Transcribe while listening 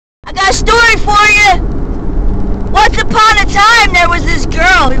story for you. Once upon a time, there was this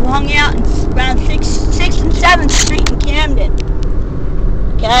girl who hung out around 6th and 7th Street in Camden.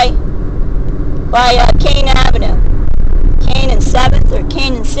 Okay? By Kane Avenue. Kane and 7th or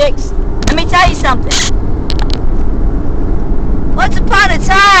Kane and 6th. Let me tell you something. Once upon a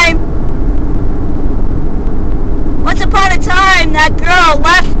time, that girl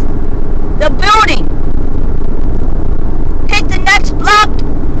left the building, hit the next block,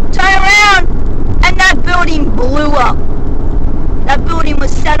 turn around, and that building blew up. That building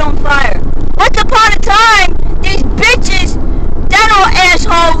was set on fire. Once upon a time, these bitches, dental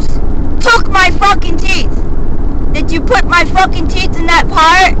assholes, took my fucking teeth. Did you put my fucking teeth in that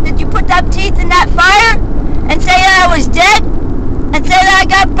fire? Did you put that teeth in that fire and say that I was dead? And say that I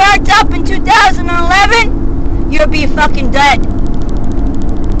got burnt up in 2011? You'll be fucking dead.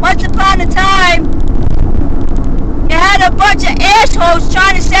 Once upon a time, you had a bunch of assholes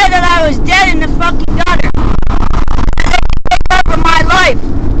trying to say that I was dead in the fucking gutter. And they take over my life.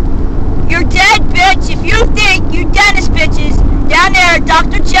 You're dead, bitch. If you think you dentist bitches down there,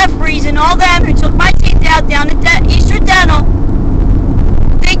 Dr. Jeffries and all them who took my teeth out down at Eastern Dental,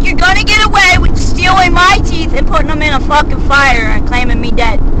 think you're gonna get away with stealing my teeth and putting them in a fucking fire and claiming me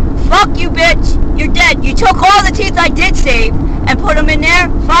dead. Fuck you, bitch. You're dead. You took all the teeth I did save and put them in there.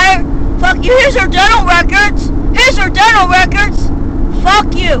 Fire. Fuck you. Here's her dental records. Here's her dental records.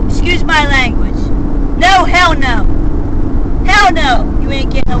 Fuck you. Excuse my language. No, hell no. Hell no. You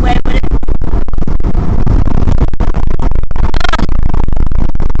ain't getting away with it.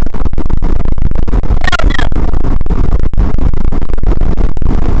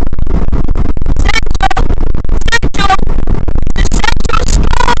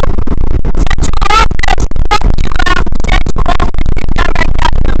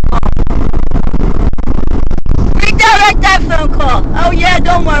 Oh yeah,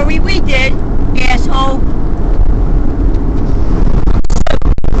 don't worry, we did, asshole.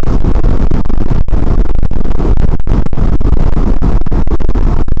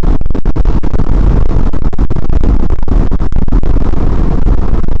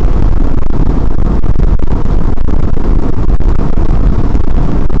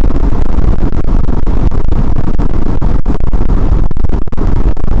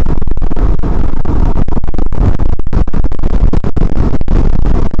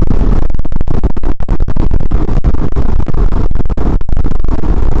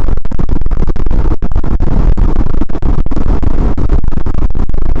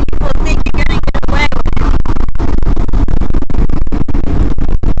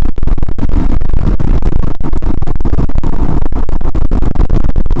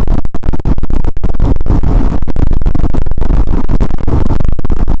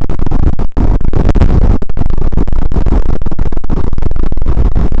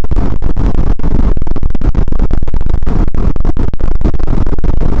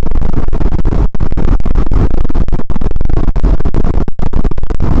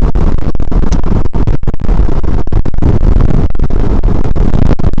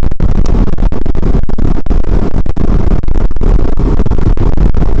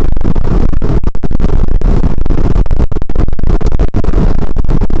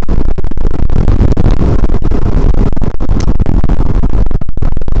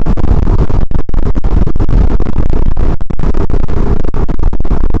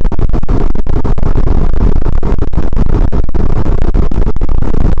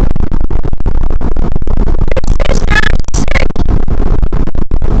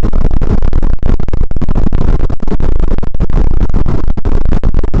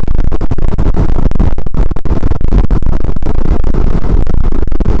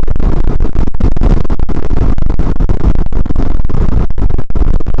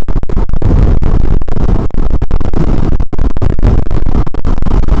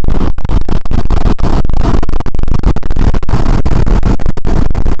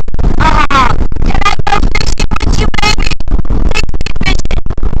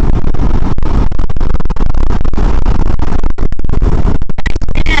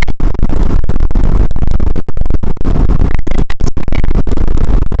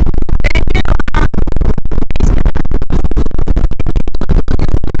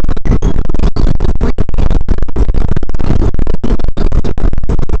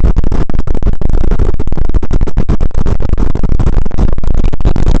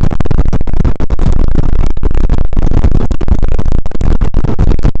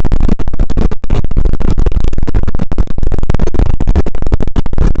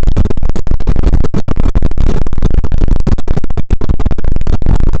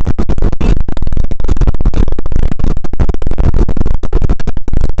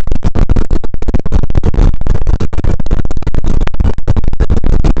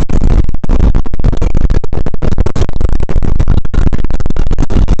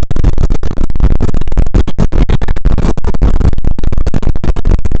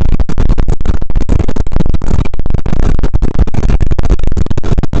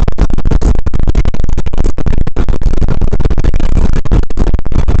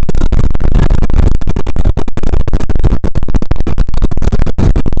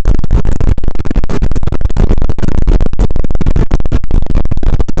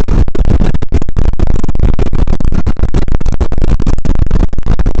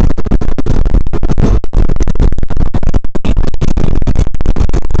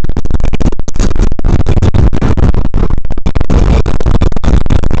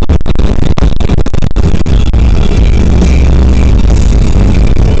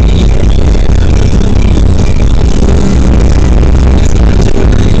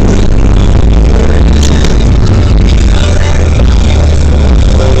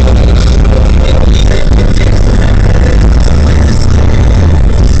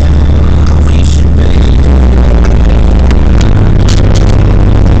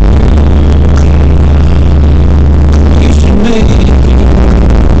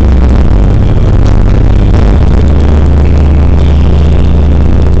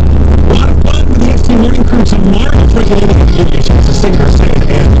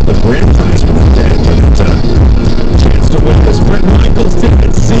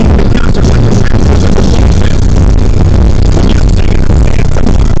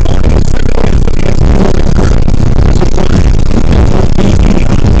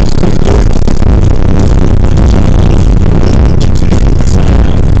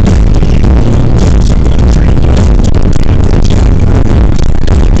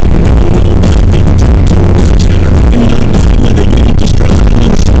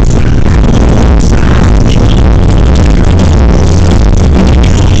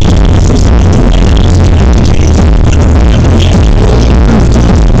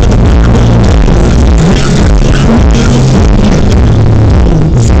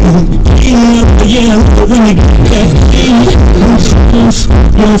 when you get that thing,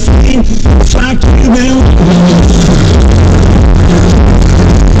 your feet, fuck you now.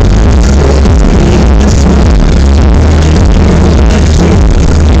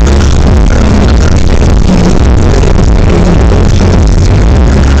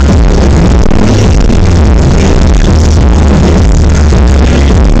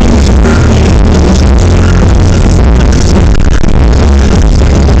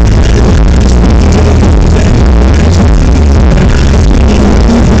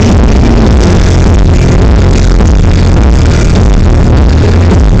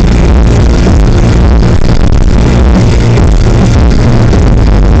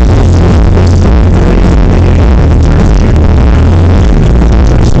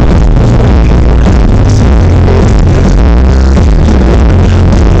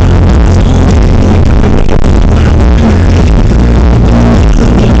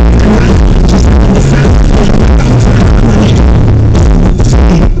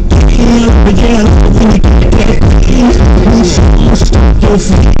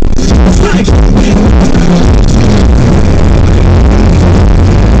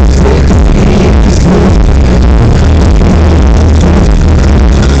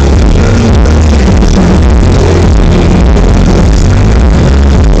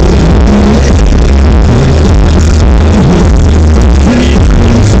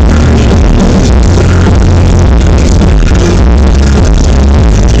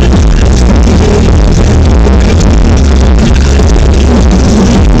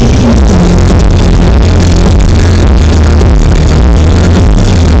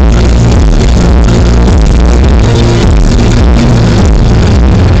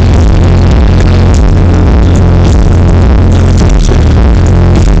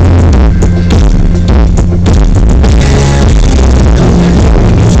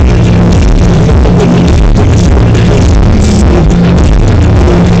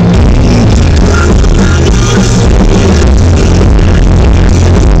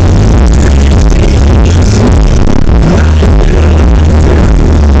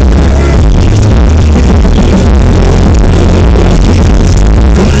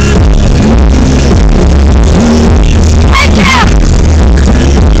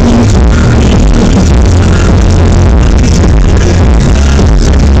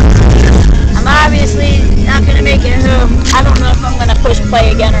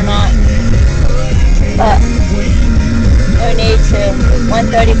 Play again or not, but no need to.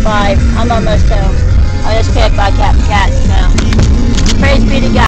 1:35. I'm almost home. I'll just pick by Captain Cats now. Praise be to God.